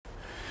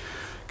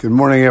Good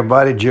morning,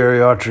 everybody. Jerry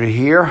Autry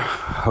here.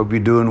 Hope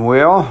you're doing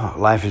well.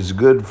 Life is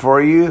good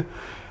for you.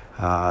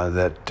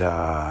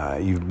 That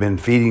you've been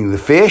feeding the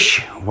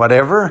fish,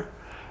 whatever,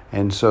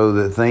 and so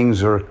that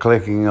things are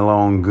clicking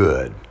along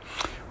good.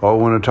 What I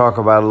want to talk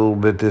about a little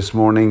bit this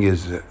morning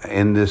is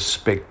in this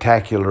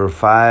spectacular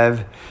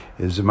 5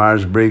 is the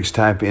Myers-Briggs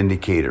type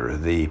indicator,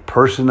 the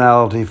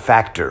personality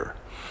factor.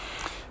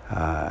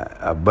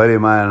 A buddy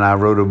of mine and I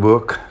wrote a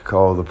book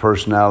called The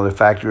Personality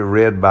Factor,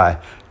 read by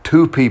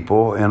 2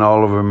 people in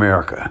all of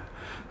America.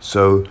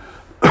 So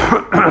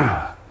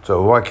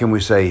what can we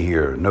say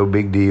here? No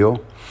big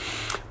deal,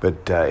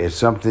 but it's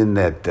something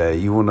that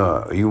you want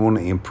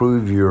to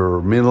improve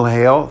your mental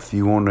health.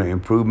 You want to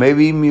improve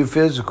maybe even your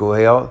physical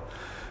health.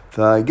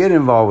 Get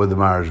involved with the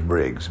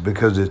Myers-Briggs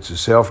because it's a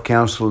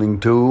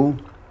self-counseling tool.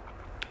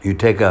 You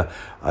take a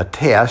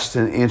test,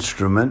 an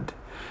instrument.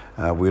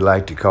 We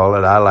like to call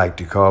it, I like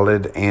to call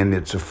it, and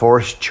it's a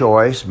forced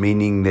choice,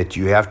 meaning that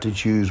you have to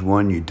choose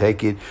one. You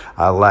take it,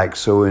 I like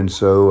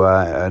so-and-so,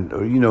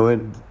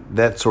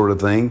 that sort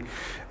of thing.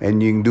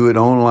 And you can do it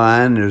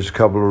online. There's a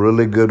couple of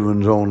really good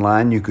ones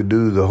online. You could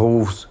do the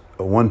whole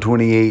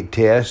 128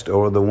 test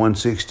or the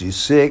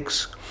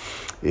 166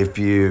 if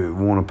you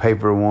want a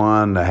paper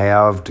one to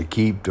have, to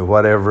keep, to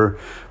whatever.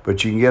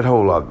 But you can get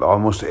hold of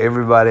almost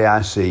everybody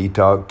I see,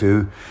 talk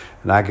to,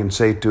 and I can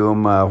say to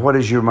them, what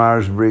is your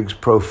Myers-Briggs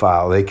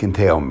profile? They can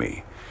tell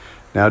me.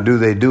 Now, do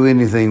they do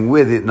anything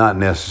with it? Not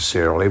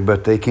necessarily,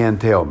 but they can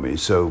tell me.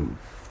 So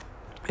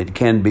it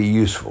can be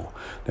useful.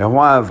 Now,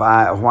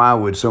 why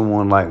would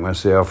someone like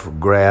myself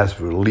grasp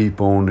or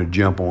leap on or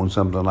jump on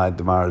something like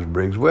the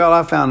Myers-Briggs? Well,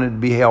 I found it to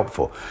be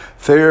helpful.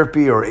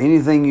 Therapy or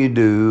anything you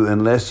do,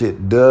 unless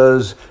it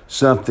does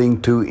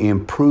something to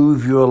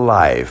improve your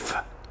life,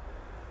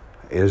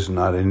 is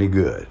not any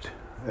good.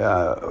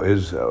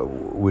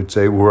 Would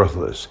say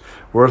worthless.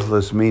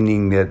 Worthless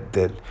meaning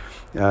that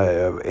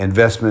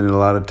investment in a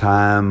lot of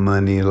time,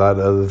 money, a lot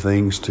of other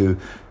things to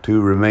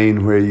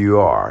remain where you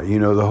are. You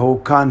know, the whole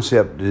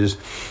concept is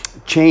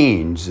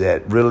change.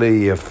 That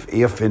really,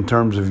 if in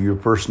terms of your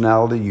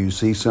personality you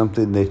see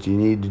something that you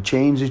need to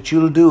change, that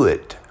you'll do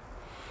it.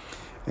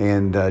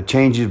 And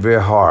change is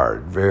very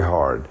hard, very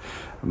hard.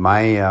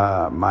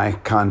 My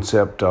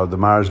concept of the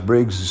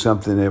Myers-Briggs is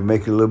something that will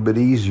make it a little bit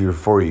easier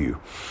for you.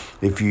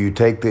 If you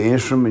take the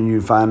instrument and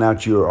you find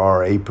out you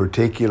are a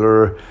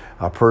particular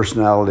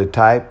personality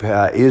type,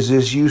 is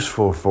this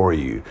useful for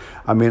you?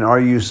 I mean, are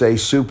you, say,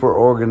 super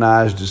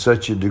organized to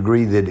such a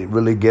degree that it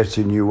really gets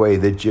in your way,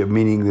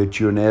 meaning that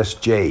you're an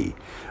SJ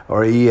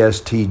or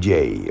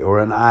ESTJ or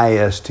an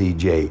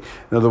ISTJ?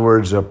 In other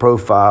words, a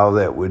profile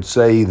that would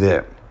say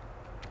that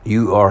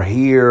you are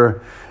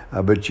here,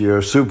 but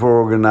you're super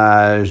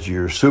organized,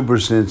 you're super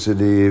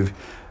sensitive,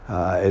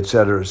 et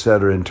cetera,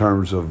 in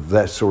terms of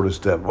that sort of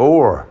stuff.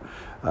 Or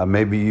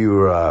maybe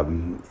you're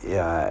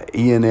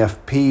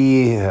ENFP,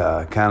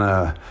 kind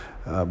of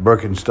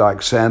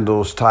Birkenstock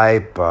sandals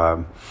type.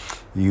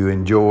 You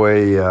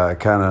enjoy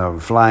kind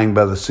of flying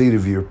by the seat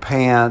of your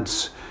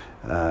pants.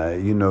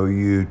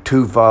 You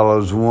 2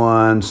 follows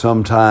 1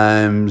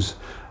 sometimes.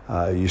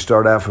 You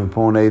start out from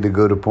point A to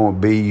go to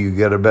point B. You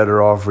get a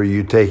better offer,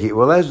 you take it.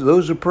 Well,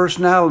 those are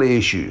personality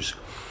issues.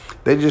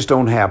 They just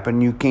don't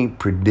happen. You can't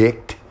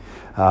predict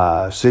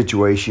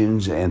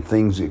situations and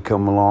things that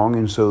come along,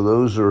 and so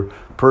those are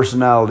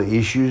personality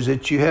issues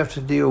that you have to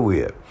deal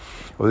with,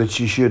 or that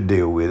you should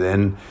deal with.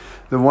 And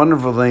the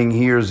wonderful thing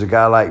here is a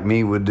guy like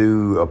me would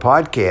do a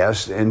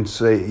podcast and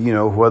say,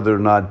 whether or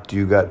not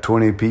you got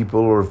 20 people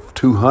or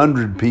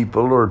 200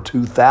 people or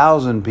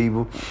 2,000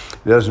 people,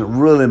 it doesn't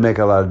really make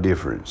a lot of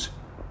difference,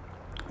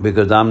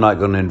 because I'm not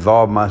going to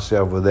involve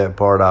myself with that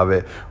part of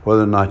it,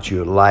 whether or not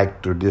you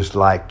liked or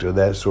disliked or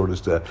that sort of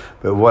stuff.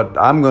 But what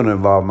I'm going to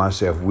involve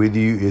myself with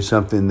you is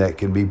something that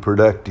can be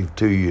productive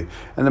to you.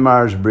 And the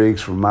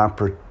Myers-Briggs, from my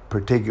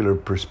particular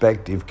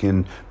perspective,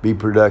 can be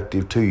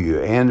productive to you.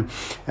 And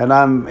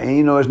I'm,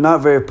 it's not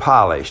very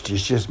polished.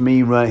 It's just me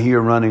here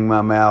running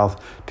my mouth,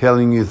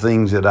 telling you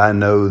things that I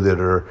know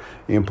that are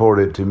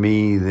important to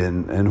me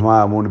and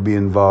why I want to be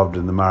involved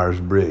in the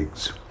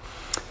Myers-Briggs.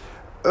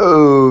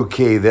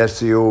 Okay, that's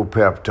the old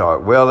pep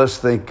talk. Well, let's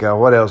think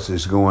what else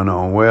is going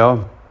on.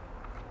 Well,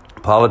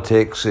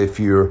 politics, if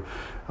you're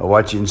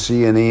watching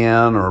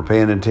CNN or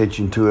paying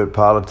attention to it,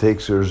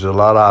 politics, there's a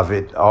lot of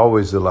it,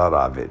 always a lot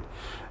of it.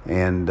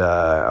 And,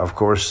 of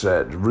course,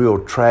 that real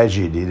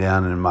tragedy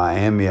down in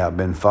Miami, I've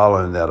been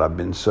following that. I've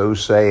been so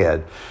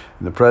sad.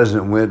 And the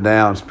president went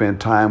down, spent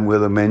time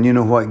with him. And you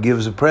know what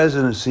gives the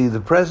presidency?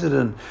 The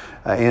president,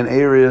 in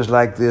areas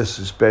like this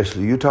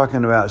especially, you're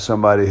talking about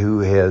somebody who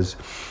has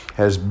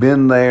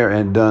been there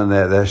and done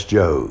that. That's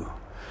Joe.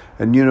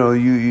 And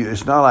you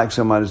it's not like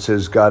somebody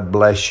says, God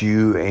bless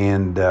you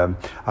and I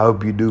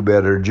hope you do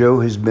better.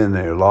 Joe has been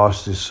there,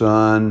 lost his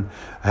son,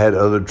 had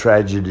other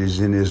tragedies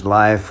in his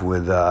life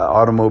with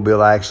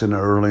automobile accident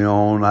early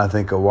on, I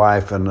think a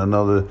wife and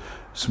another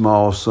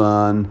small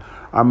son.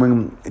 I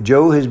mean,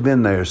 Joe has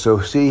been there.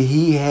 So see,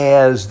 he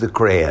has the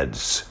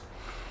creds.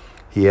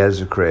 He has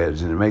the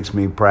creds, and it makes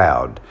me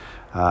proud.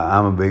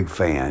 I'm a big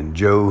fan.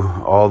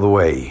 Joe, all the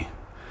way.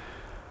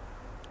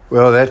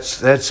 Well,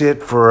 that's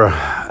it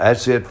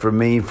for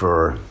me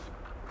for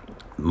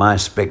my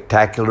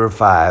spectacular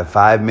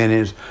 5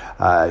 minutes.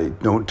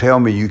 Don't tell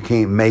me you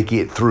can't make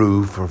it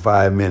through for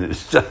 5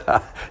 minutes.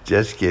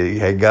 Just kidding.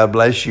 Hey, God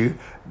bless you.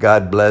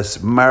 God bless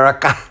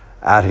America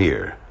out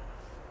here.